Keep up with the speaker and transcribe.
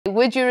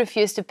Would you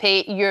refuse to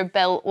pay your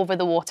bill over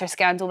the water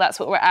scandal? That's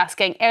what we're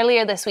asking.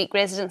 Earlier this week,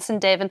 residents in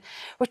Devon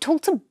were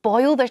told to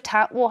boil their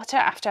tap water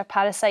after a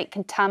parasite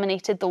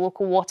contaminated the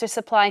local water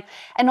supply.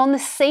 And on the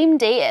same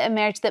day, it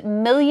emerged that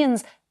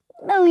millions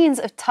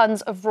of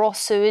tonnes of raw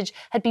sewage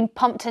had been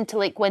pumped into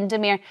Lake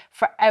Windermere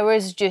for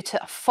hours due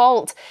to a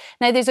fault.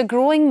 Now, there's a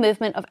growing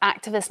movement of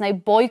activists now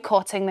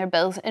boycotting their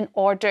bills in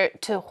order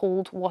to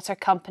hold water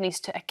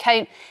companies to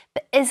account.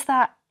 But is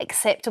that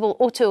acceptable?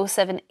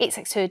 0207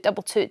 862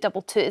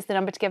 2222 is the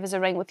number to give us a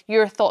ring with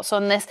your thoughts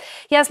on this.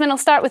 Yasmin, I'll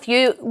start with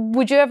you.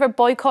 Would you ever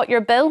boycott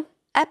your bill?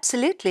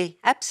 Absolutely,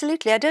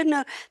 absolutely. I don't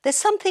know. There's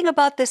something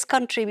about this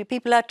country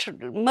where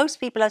most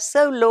people are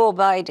so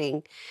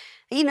law-abiding.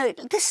 You know,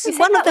 this is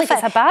one of the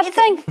it's a bad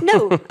thing.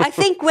 No, I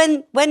think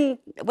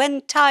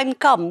when time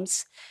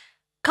comes,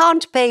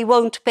 can't pay,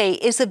 won't pay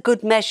is a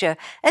good measure,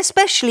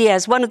 especially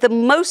as one of the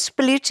most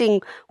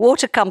polluting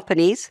water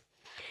companies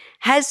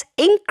has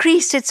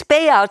increased its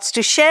payouts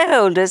to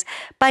shareholders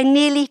by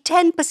nearly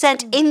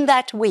 10% in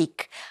that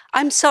week.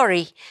 I'm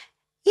sorry.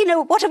 You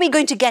know, what are we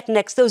going to get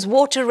next? Those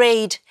water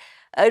aid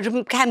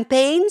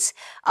campaigns?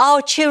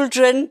 Our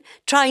children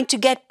trying to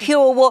get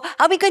pure water?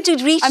 Are we going to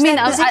reach that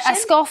position? I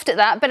scoffed at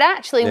that, but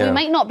actually we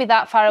might not be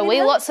that far away.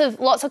 You know?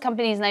 Lots of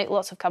companies now,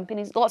 lots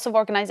of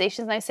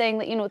organisations now saying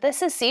that, you know,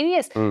 this is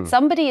serious.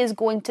 Somebody is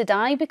going to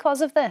die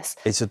because of this.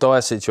 It's a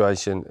dire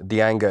situation. The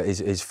anger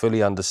is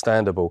fully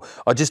understandable.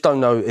 I just don't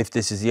know if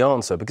this is the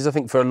answer, because I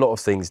think for a lot of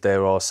things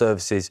there are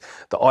services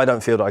that I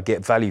don't feel that I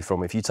get value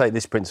from. If you take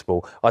this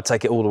principle, I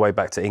take it all the way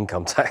back to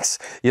income tax,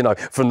 you know,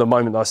 from the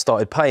moment I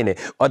started paying it.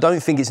 I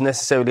don't think it's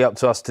necessarily up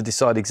to us to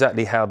decide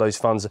exactly how those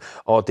funds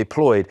are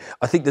deployed.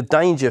 I think the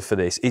danger for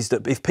this is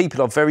that if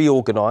people are very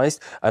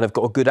organised and have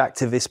got a good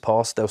activist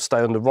past, they'll stay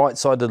on the right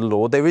side of the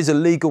law. There is a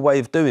legal way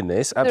of doing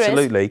this,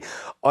 absolutely.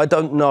 I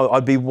don't know.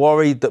 I'd be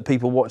worried that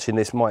people watching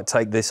this might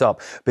take this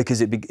up, because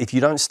if you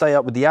don't stay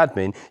up with the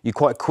admin, you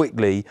quite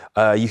quickly,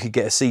 you could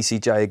get a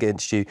CCJ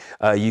against you.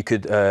 You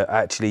could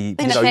actually,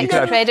 you know, you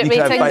could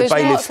have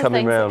bailiffs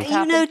coming around.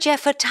 You know,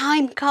 Geoff, a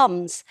time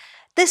comes.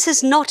 This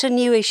is not a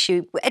new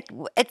issue.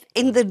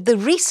 In the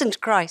recent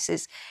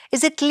crisis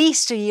is at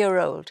least a year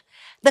old.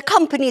 The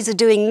companies are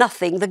doing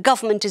nothing. The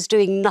government is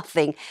doing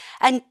nothing.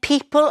 And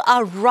people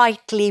are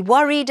rightly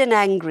worried and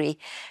angry.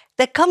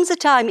 There comes a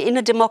time in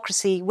a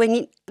democracy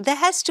when there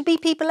has to be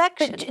people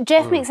action. But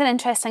Geoff makes an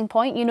interesting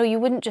point. You know, you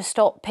wouldn't just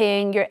stop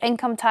paying your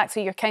income tax or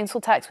your council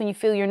tax when you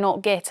feel you're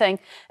not getting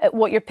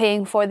what you're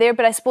paying for there.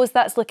 But I suppose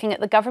that's looking at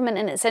the government,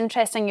 and it's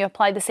interesting you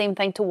apply the same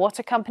thing to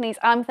water companies.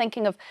 I'm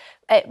thinking of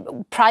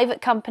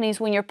private companies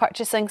when you're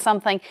purchasing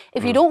something.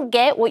 If you don't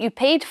get what you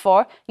paid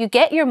for, you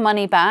get your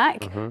money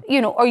back,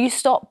 you know, or you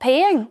stop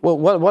paying. Well,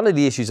 one of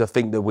the issues I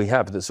think that we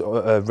have that's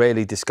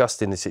rarely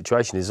discussed in this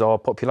situation is our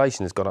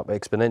population has gone up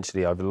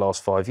exponentially over the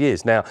last 5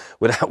 years. Now,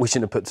 without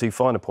wishing to put too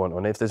fine a point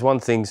on it, if there's one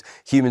thing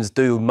humans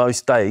do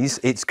most days,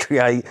 it's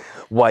create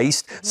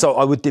waste. So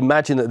I would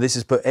imagine that this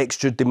has put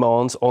extra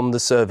demands on the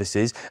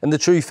services. And the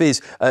truth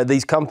is,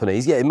 these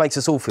companies, it makes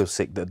us all feel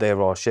sick that there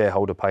are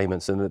shareholder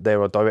payments and that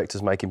there are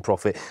directors making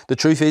profit. The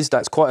truth is,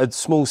 that's quite a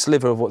small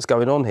sliver of what's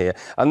going on here.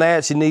 And they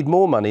actually need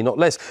more money, not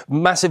less.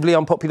 Massively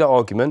unpopular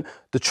argument.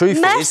 The truth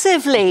is...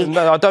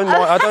 No, I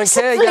don't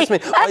care,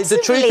 Yasmin.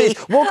 The truth is,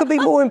 what could be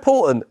more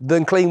important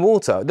than clean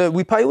water?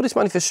 We pay all this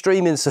money for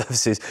streaming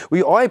services.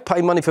 I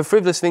pay money for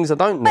frivolous things I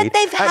don't need. But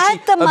they've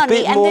had the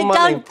money and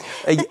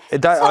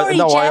they've done... Sorry,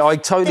 Geoff, I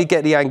totally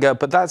get the anger,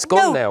 but that's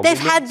gone now. They've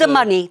had the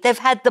money. They've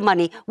had the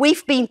money.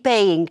 We've been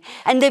paying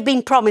and they've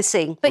been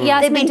promising. But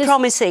Yasmin, they've been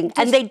promising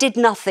and they did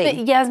nothing.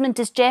 But Yasmin,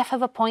 does Geoff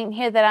have a point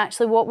here that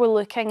actually what we're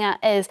looking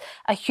at is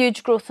a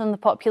huge growth in the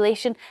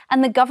population,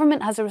 and the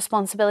government has a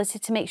responsibility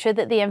to make sure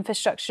that the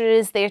infrastructure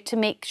is there to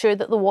make sure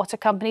that the water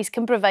companies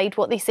can provide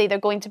what they say they're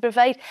going to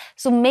provide.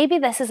 So maybe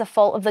this is a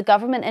fault of the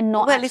government and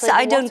not actually the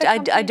water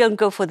companies. I don't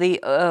go for the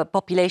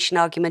population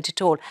argument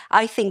at all.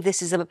 I think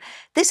this is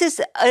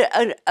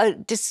a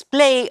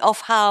display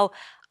of how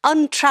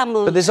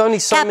untrammeled but there's only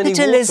so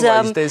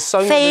capitalism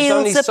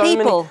fails the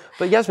people.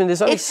 But Yasmin,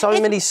 there's only so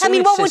many sewage I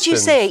mean, what would you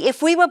say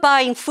if we were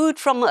buying food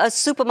from a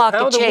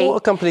supermarket chain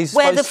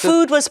where the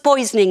food was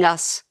poisoning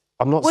us?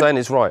 I'm not saying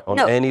it's right on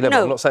any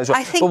level. I'm not saying it's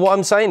right. But what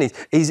I'm saying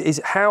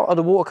is how are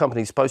the water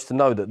companies supposed to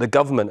know that the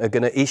government are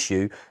going to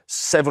issue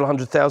several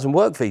 100,000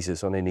 work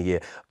visas on in a year?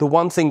 The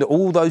one thing that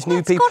all those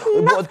new people...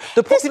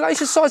 The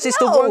population size is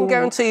the one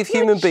guarantee of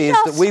human beings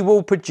that we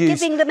will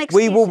produce...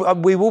 We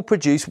will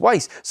produce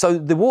waste. So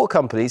the water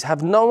companies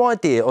have no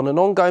idea on an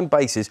ongoing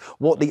basis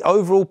what the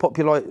overall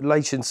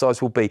population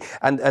size will be.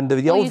 And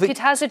you could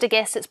hazard a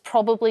guess it's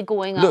probably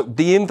going up. Look,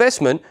 the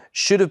investment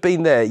should have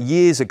been there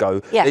years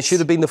ago. Yes. There should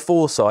have been the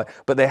foresight.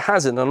 But there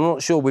hasn't, and I'm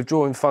not sure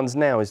withdrawing funds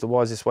now is the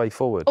wisest way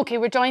forward. OK,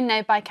 we're joined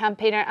now by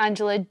campaigner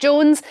Angela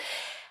Jones.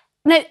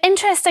 Now,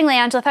 interestingly,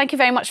 Angela, thank you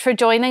very much for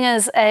joining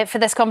us for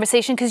this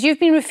conversation, because you've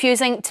been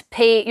refusing to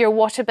pay your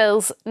water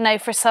bills now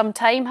for some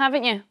time,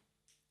 haven't you?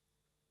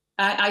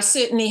 I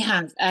certainly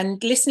have.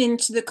 And listening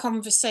to the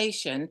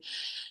conversation,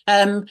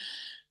 I've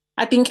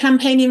been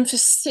campaigning for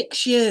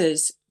 6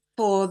 years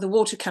for the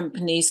water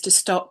companies to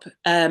stop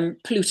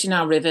polluting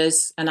our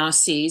rivers and our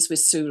seas with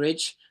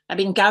sewage. I've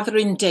been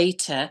gathering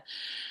data,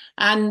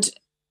 and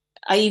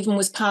I even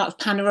was part of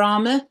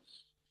Panorama,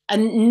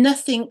 and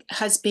nothing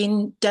has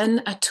been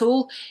done at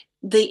all.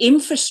 The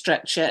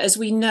infrastructure, as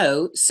we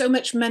know, so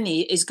much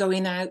money is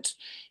going out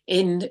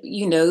in,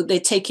 they're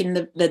taking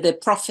the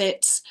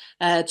profits,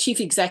 chief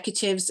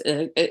executives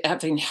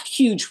having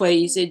huge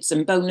wages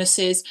and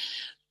bonuses,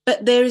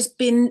 but there has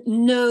been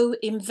no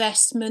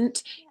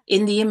investment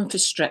in the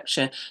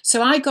infrastructure.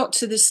 So I got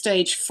to this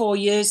stage 4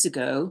 years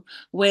ago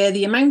where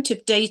the amount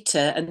of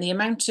data and the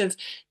amount of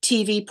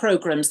TV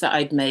programs that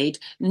I'd made,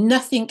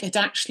 nothing had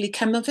actually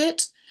come of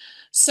it.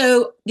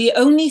 So the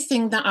only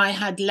thing that I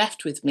had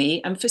left with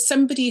me, and for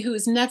somebody who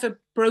has never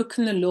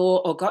broken the law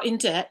or got in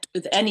debt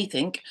with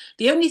anything,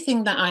 the only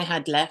thing that I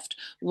had left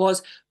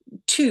was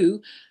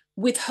to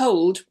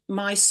withhold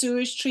my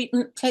sewage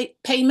treatment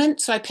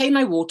payment. So I pay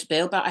my water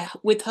bill, but I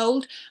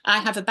withhold. I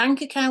have a bank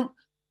account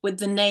with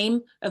the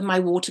name of my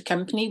water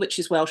company, which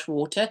is Welsh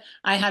Water.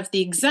 I have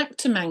the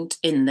exact amount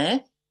in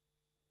there,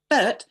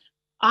 but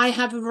I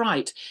have a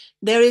right.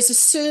 There is a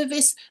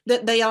service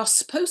that they are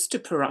supposed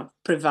to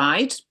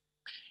provide.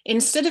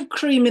 Instead of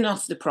creaming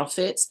off the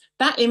profits,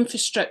 that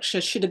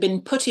infrastructure should have been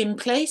put in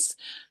place.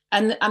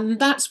 And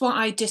that's what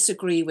I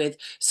disagree with.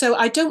 So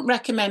I don't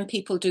recommend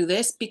people do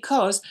this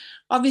because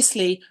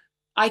obviously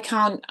I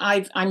can't,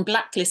 I'm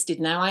blacklisted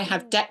now. I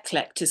have debt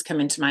collectors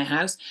come into my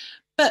house.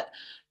 But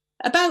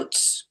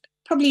about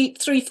probably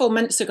 3-4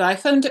 months ago, I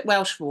phoned at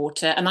Welsh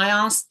Water and I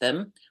asked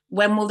them,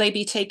 when will they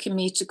be taking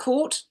me to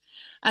court?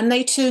 And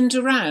they turned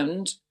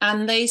around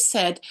and they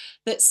said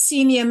that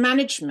senior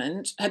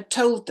management had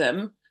told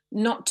them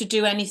not to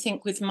do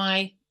anything with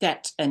my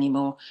debt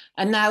anymore.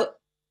 And now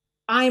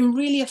I'm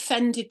really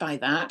offended by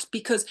that,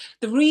 because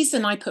the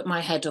reason I put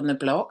my head on the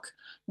block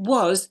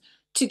was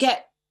to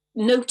get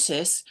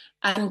notice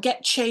and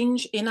get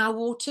change in our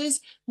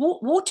waters.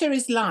 Water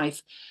is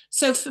life.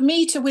 So for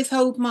me to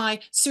withhold my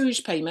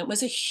sewage payment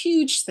was a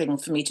huge thing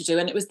for me to do,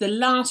 and it was the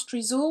last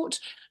resort.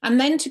 And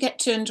then to get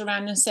turned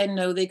around and say,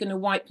 no, they're going to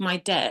wipe my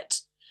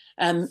debt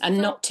and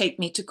not take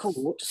me to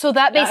court. So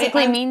that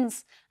basically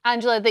means,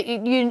 Angela, that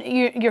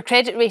your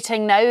credit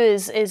rating now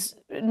is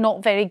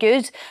not very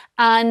good,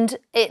 and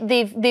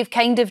they've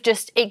kind of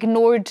just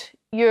ignored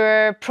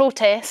your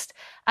protest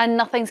and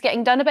nothing's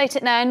getting done about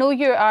it. Now, I know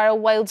you are a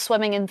wild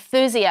swimming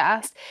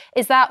enthusiast.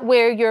 Is that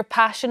where your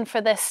passion for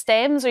this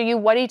stems? Are you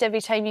worried every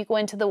time you go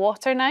into the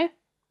water now?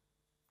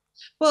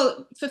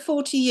 Well, for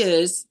 40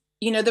 years,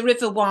 the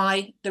River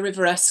Wye, the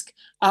River Usk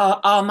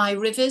are my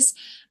rivers,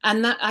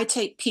 and that I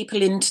take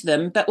people into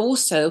them, but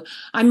also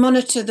I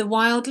monitor the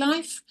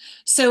wildlife.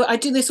 So I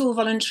do this all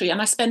voluntary, and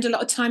I spend a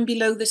lot of time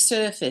below the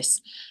surface.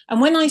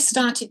 And when I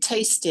started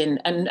tasting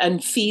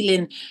and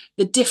feeling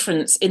the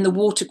difference in the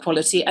water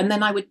quality, and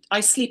then I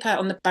sleep out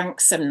on the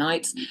bank some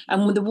nights,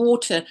 and the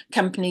water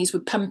companies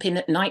would pump in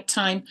at night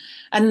time.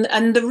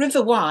 And the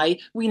River Wye,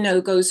 we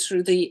know, goes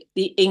through the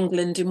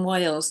England and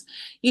Wales,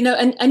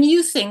 and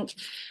you think,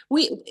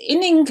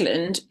 in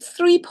England,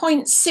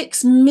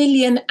 3.6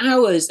 million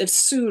hours of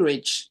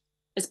sewerage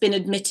has been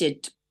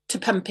admitted to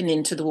pumping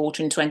into the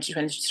water in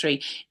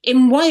 2023.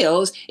 In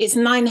Wales, it's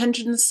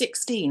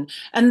 916.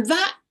 And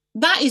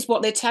that is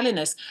what they're telling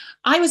us.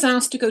 I was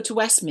asked to go to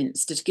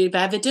Westminster to give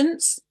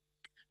evidence.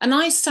 And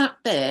I sat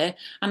there,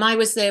 and I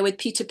was there with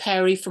Peter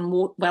Perry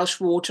from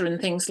Welsh Water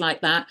and things like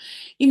that,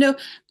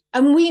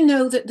 and we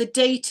know that the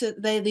data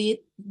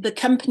the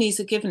companies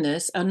are giving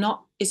us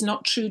is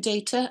not true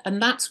data.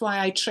 And that's why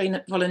I train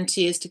up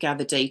volunteers to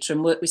gather data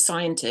and work with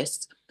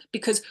scientists,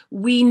 because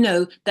we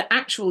know the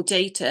actual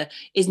data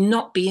is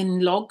not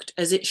being logged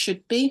as it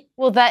should be.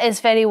 Well, that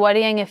is very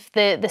worrying if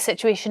the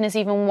situation is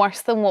even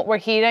worse than what we're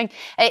hearing.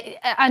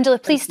 Angela,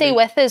 please stay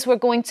with us. We're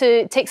going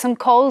to take some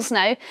calls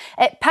now.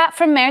 Pat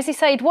from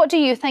Merseyside, what do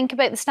you think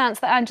about the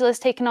stance that Angela's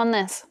taken on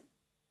this?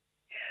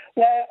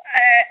 Well,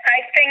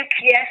 I think,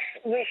 yes,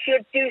 we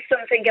should do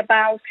something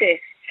about it,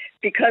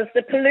 because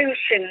the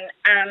pollution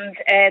and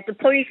the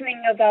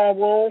poisoning of our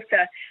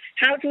water,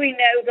 how do we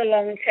know the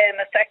long-term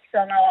effects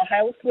on our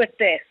health with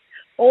this?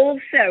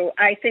 Also,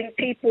 I think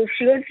people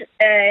should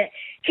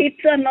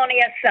keep their money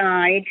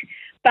aside,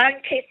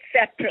 bank it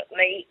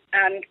separately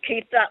and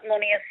keep that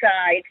money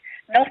aside,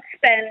 not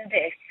spend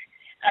it.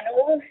 And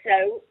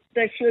also,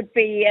 there should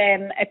be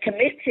a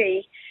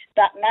committee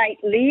that might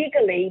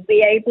legally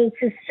be able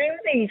to sue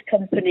these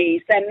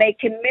companies. They're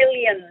making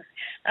millions.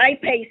 I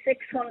pay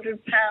 £600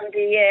 a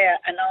year,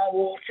 and our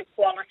water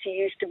quality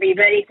used to be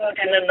very good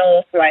in the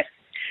northwest.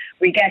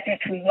 We get it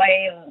from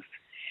Wales.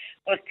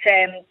 But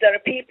there are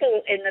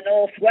people in the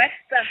northwest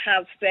that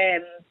have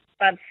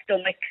bad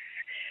stomachs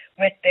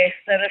with this.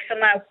 There are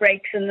some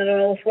outbreaks in the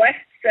northwest,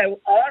 so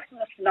ours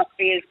must not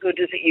be as good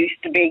as it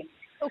used to be.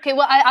 Okay,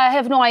 well, I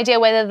have no idea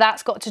whether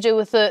that's got to do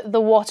with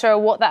the water or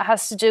what that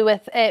has to do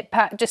with,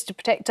 Pat, just to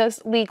protect us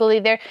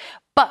legally there.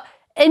 But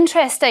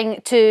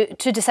Interesting to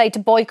decide to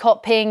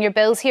boycott paying your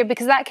bills here,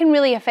 because that can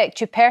really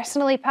affect you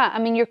personally, Pat. I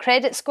mean, your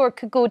credit score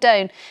could go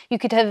down. You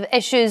could have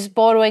issues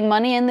borrowing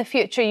money in the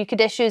future. You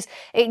could issues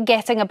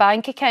getting a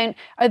bank account.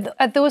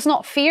 Are those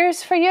not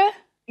fears for you?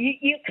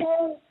 You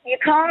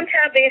can't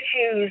have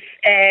issues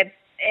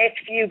if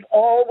you've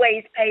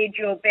always paid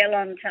your bill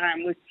on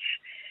time, which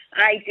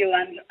I do.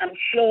 I'm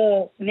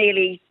sure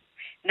nearly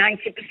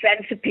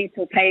 90% of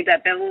people pay their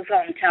bills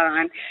on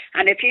time.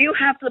 And if you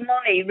have the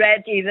money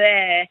ready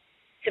there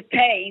to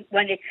pay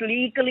when it's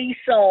legally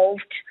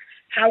solved,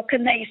 how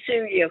can they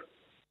sue you?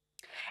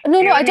 No,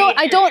 I don't.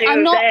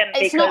 I'm not.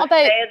 It's not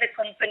about. They're the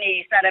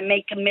companies that are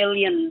making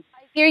millions.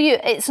 I hear you.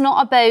 It's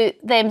not about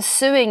them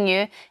suing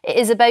you. It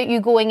is about you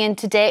going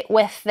into debt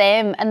with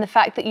them, and the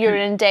fact that you're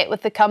in debt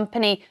with the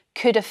company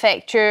could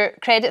affect your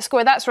credit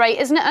score. That's right,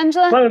 isn't it,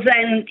 Angela? Well,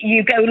 then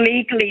you go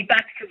legally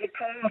back to the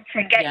court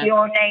and get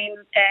your name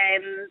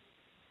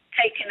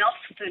taken off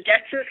the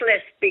debtors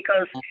list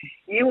because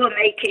you were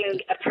making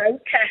a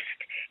protest.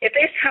 If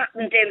this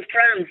happened in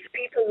France,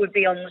 people would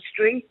be on the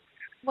street.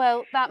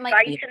 Well, that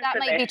might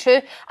be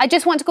true. I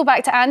just want to go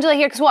back to Angela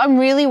here, because what I'm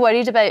really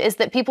worried about is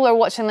that people are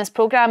watching this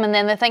programme and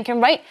then they're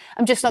thinking, right,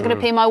 I'm just not going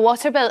to pay my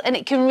water bill, and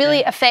it can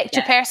really affect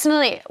you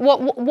personally.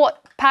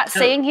 What Pat's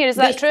saying here, is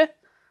that true?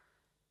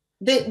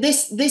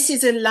 This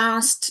is a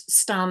last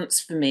stance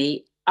for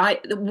me.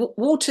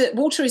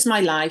 Water is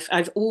my life.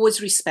 I've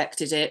always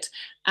respected it,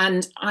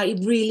 and I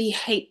really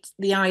hate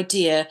the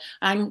idea.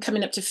 I'm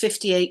coming up to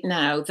 58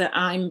 now that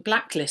I'm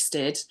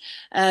blacklisted.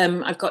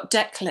 I've got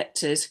debt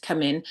collectors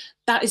come in.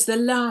 That is the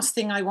last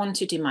thing I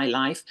wanted in my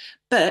life.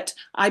 But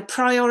I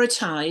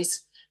prioritise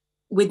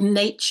with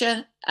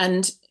nature,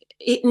 and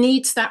it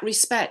needs that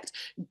respect.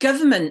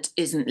 Government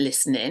isn't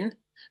listening.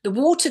 The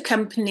water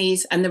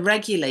companies and the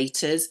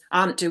regulators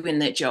aren't doing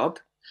their job.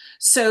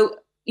 So,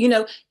 you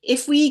know,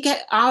 if we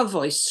get our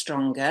voice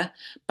stronger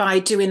by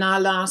doing our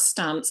last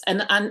stance,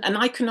 and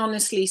I can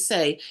honestly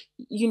say,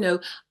 you know,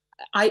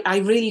 I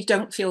really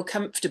don't feel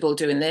comfortable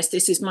doing this.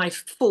 This is my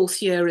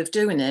 4th year of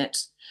doing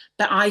it,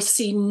 but I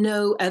see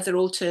no other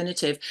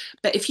alternative.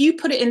 But if you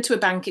put it into a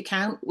bank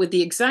account with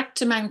the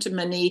exact amount of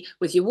money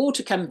with your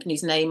water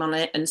company's name on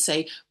it and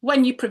say,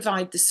 when you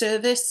provide the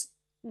service,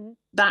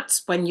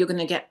 that's when you're going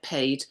to get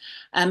paid.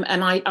 And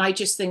I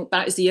just think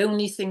that is the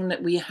only thing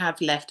that we have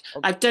left.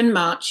 I've done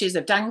marches,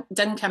 I've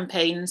done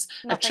campaigns,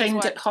 I've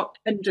trained at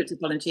hundreds of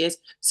volunteers.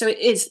 So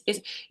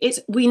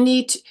we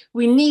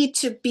need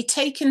to be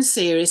taken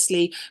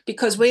seriously,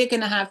 because we're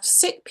going to have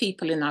sick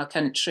people in our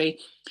country.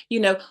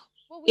 You know,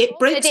 it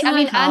breaks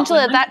my heart.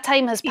 Angela, that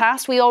time has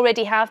passed. We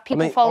already have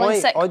people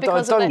falling sick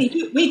because of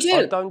it. We do.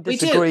 I don't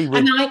disagree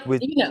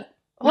with you know,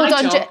 Hold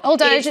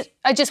on.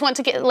 I just want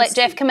to let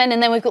Geoff come in,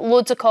 and then we've got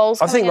loads of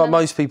calls. I think, like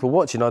most people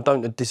watching, I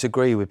don't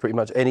disagree with pretty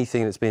much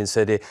anything that's being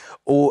said here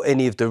or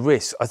any of the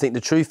risks. I think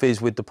the truth is,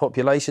 with the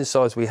population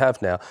size we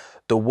have now,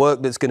 the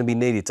work that's going to be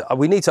needed,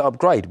 we need to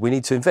upgrade, we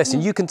need to invest.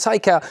 And you can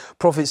take out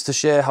profits to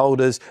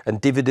shareholders and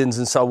dividends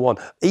and so on.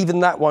 Even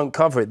that won't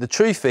cover it. The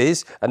truth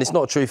is, and it's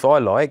not a truth I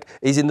like,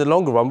 is in the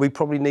longer run, we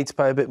probably need to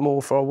pay a bit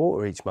more for our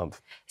water each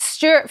month.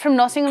 Stuart from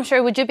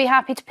Nottinghamshire, would you be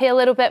happy to pay a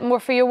little bit more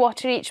for your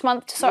water each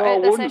month to sort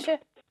out this issue?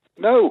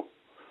 No,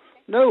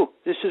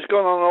 this has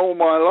gone on all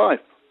my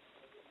life.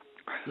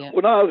 Yeah.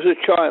 When I was a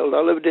child,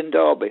 I lived in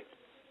Derby.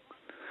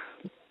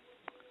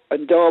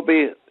 And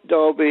Derby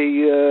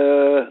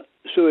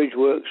sewage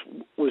works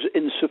was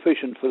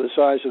insufficient for the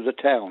size of the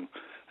town.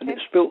 And it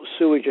spilt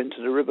sewage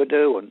into the River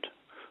Derwent.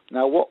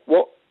 Now, what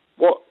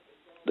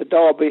the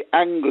Derby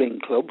Angling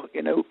Club,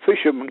 you know,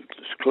 Fishermen's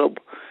Club,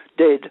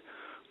 did,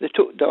 they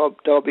took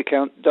Derby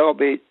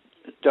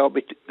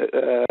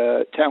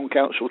Town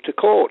Council to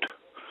court.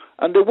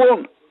 And they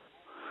won.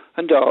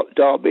 And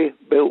Derby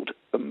built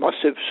a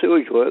massive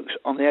sewage works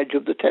on the edge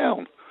of the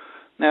town.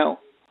 Now,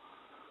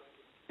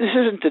 this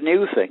isn't a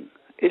new thing.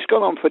 It's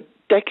gone on for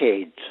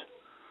decades.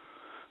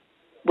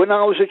 When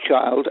I was a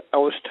child, I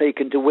was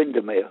taken to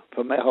Windermere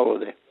for my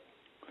holiday.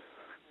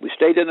 We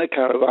stayed in a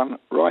caravan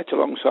right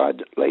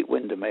alongside Lake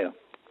Windermere.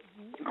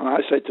 And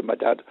I said to my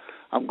dad,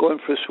 I'm going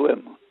for a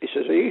swim. He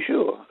says, are you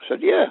sure? I said,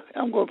 yeah,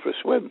 I'm going for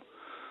a swim.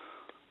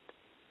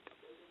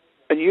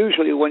 And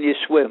usually when you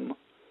swim,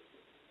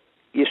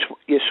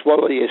 you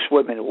swallow your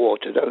swimming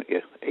water, don't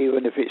you?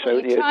 Even if it's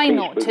only a teaspoonful. Try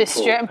not to,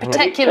 Stuart, and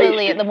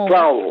particularly at the moment.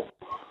 Foul.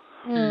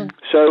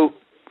 So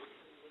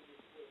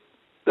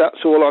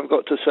that's all I've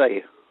got to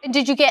say.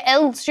 Did you get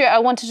ill, Stuart? I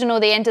wanted to know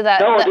the end of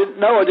that. No,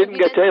 I didn't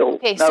get ill.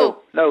 Okay,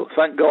 no,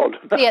 thank God.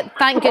 Yeah,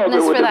 thank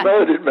goodness for that.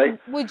 Murdered me.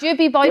 Would you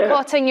be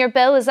boycotting your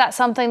bill? Is that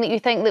something that you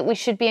think that we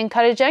should be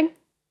encouraging?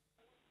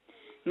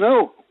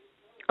 No.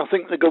 I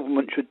think the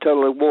government should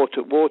tell the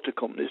water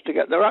companies to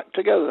get their act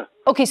together.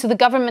 OK, so the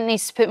government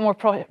needs to put more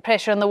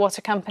pressure on the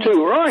water companies.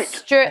 Too right.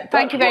 Stuart,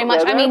 thank you very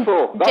much. I mean,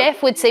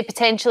 Geoff would say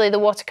potentially the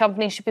water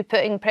companies should be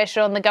putting pressure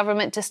on the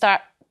government to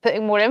start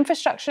putting more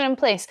infrastructure in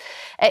place.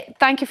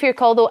 Thank you for your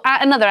call, though.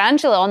 Another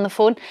Angela on the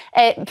phone.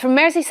 From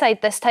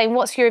Merseyside this time,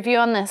 what's your view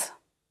on this?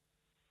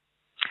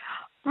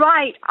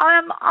 Right.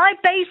 I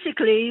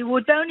basically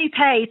would only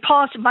pay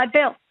part of my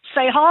bill.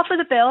 say half of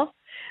the bill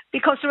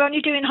because they're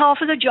only doing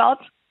half of the job.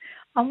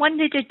 And when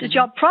they did the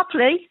job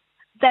properly,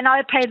 then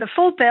I pay the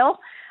full bill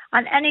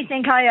and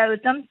anything I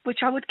owed them, which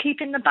I would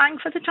keep in the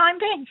bank for the time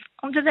being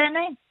under their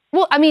name.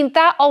 Well, I mean,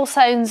 that all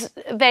sounds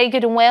very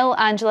good and well,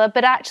 Angela,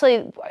 but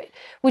actually,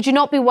 would you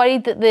not be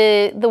worried that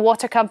the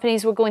water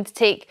companies were going to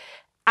take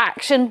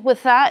action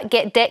with that,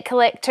 get debt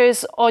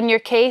collectors on your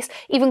case,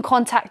 even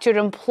contact your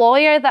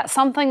employer? That's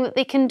something that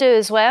they can do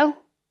as well?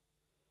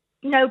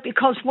 No,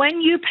 because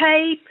when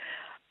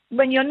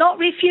you're not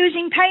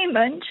refusing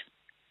payment,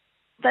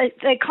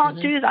 they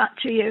can't do that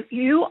to you.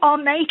 You are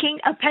making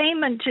a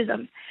payment to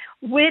them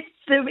with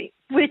the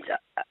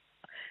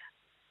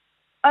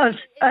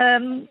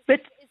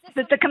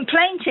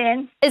complaint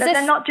in that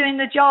they're not doing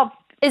the job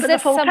for the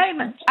full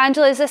payment.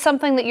 Angela, is this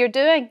something that you're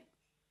doing?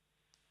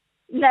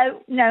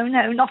 No,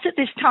 not at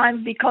this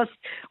time, because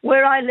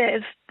where I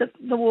live,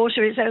 the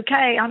water is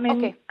okay. I'm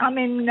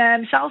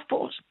in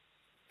Southport.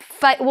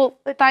 Well,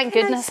 thank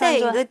goodness. Can I say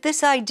Angela, that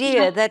this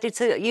idea that it's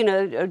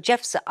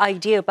Geoff's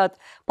idea about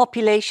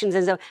populations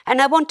and so on,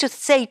 and I want to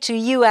say to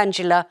you,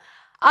 Angela,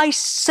 I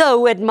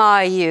so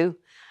admire you,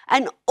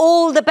 and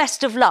all the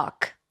best of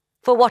luck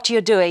for what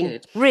you're doing.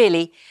 Good.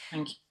 Really,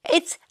 Thank you.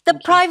 it's the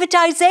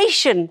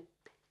privatisation.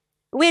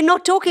 We're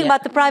not talking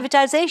about the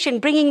privatisation,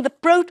 bringing the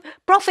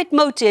profit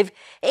motive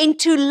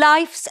into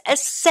life's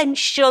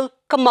essential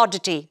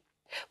commodity.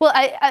 well,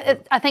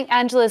 I think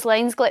Angela's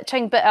line's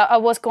glitching, but I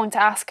was going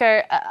to ask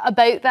her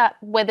about that,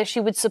 whether she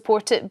would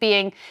support it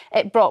being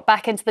brought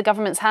back into the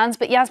government's hands.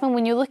 But Yasmin,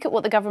 when you look at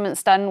what the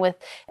government's done with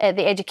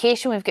the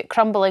education, we've got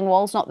crumbling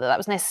walls, not that that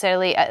was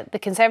necessarily the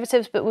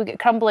Conservatives, but we've got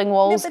crumbling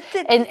walls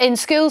in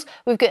schools,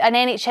 we've got an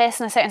NHS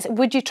and a certain...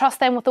 Would you trust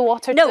them with the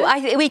water No,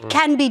 too? it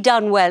can be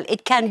done well.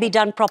 It can be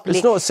done properly.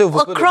 It's not a silver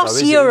bullet, across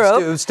though, is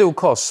Europe. It will still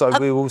cost, so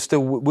we will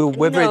still...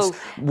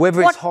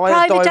 whether it's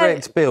higher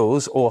direct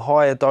bills or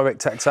higher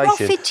direct taxation...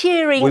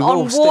 Profiteering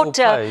on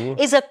water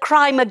is a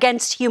crime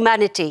against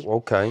humanity.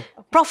 Okay.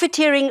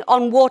 Profiteering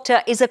on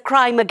water is a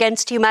crime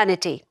against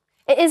humanity.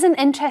 It is an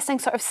interesting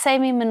sort of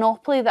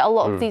semi-monopoly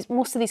that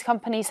most of these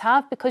companies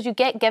have, because you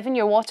get given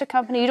your water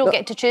company, you don't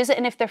get to choose it,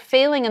 and if they're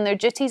failing in their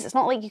duties, it's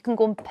not like you can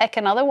go and pick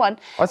another one.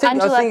 I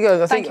think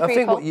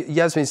Angela, what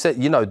Yasmin said,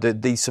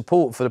 the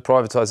support for the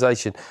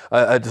privatisation,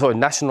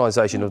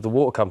 nationalisation of the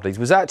water companies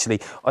was actually,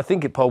 I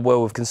think it polled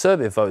well with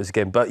Conservative voters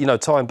again. But,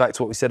 tying back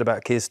to what we said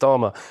about Keir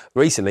Starmer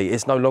recently,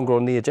 it's no longer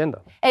on the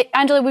agenda.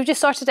 Angela, we've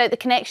just sorted out the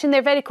connection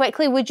there very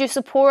quickly. Would you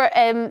support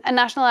a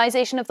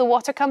nationalisation of the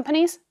water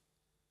companies?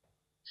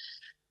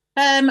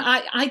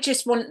 I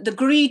just want the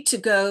greed to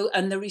go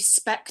and the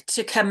respect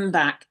to come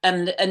back,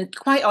 and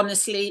quite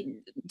honestly,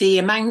 the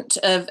amount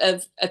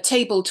of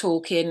table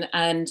talking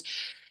and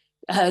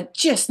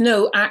just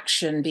no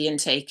action being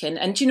taken.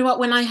 And do you know what?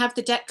 When I have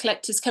the debt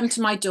collectors come to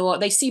my door,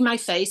 they see my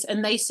face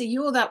and they say,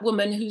 "You're that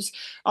woman who's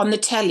on the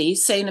telly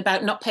saying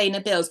about not paying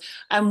her bills,"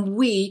 and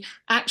we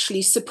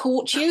actually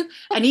support you,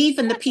 and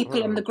even the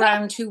people on the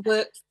ground who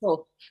work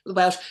for the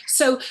Welsh.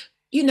 So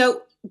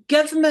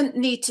government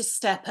need to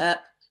step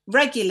up.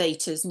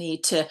 Regulators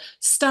need to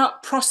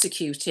start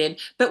prosecuting,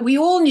 but we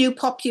all knew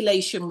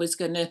population was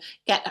going to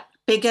get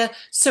bigger,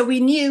 so we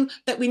knew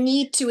that we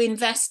need to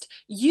invest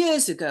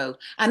years ago.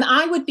 And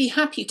I would be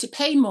happy to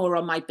pay more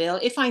on my bill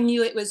if I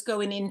knew it was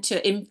going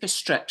into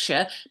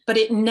infrastructure, but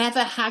it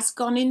never has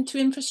gone into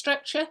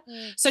infrastructure.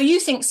 So you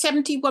think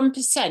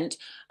 71%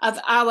 of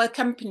our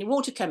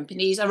water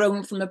companies are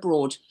owned from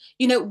abroad.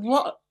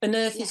 What on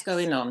earth is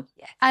going on?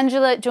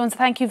 Angela Jones,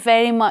 thank you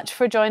very much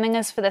for joining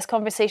us for this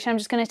conversation. I'm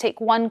just going to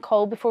take one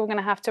call before we're going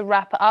to have to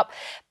wrap it up.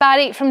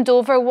 Barry from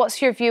Dover,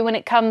 what's your view when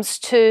it comes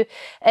to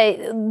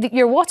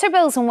your water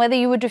bills and whether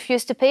you would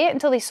refuse to pay it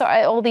until they sort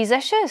out all these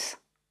issues?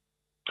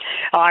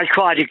 I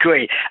quite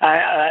agree.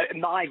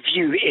 My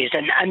view is,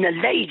 and the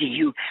lady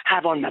you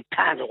have on the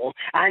panel,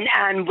 and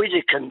Anne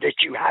Widdecombe that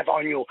you have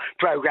on your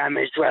programme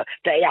as well,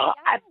 they are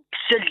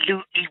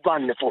absolutely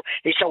wonderful.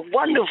 It's a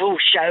wonderful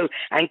show,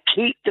 and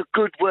keep the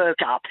good work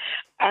up.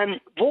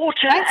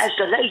 Water, as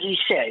the lady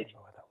said,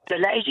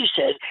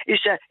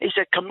 is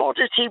a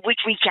commodity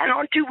which we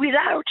cannot do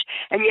without.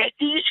 And yet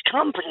these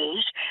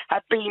companies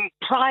have been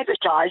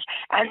privatised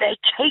and they're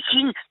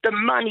taking the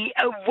money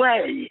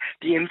away.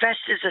 The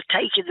investors are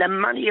taking the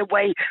money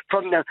away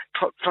from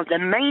the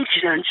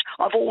maintenance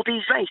of all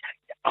these lanes.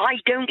 I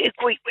don't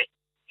agree with.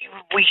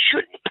 We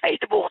shouldn't pay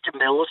the water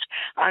bills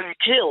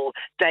until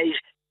they've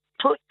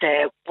put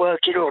their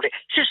work in order.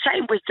 It's the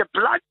same with the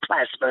blood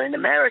plasma in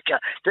America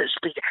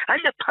and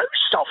the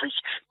post office.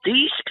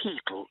 These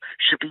people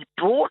should be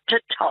brought to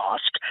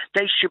task.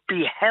 They should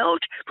be held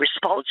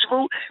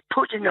responsible,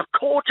 put in a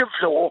court of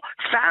law,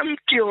 found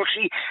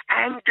guilty,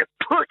 and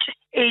put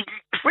in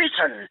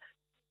prison.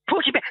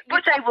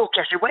 But they will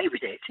get away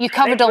with it. You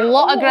covered a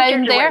lot of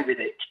ground there.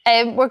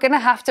 We're going to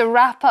have to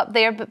wrap up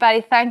there, but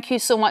Barry, thank you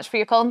so much for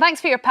your call, and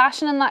thanks for your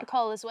passion in that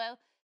call as well.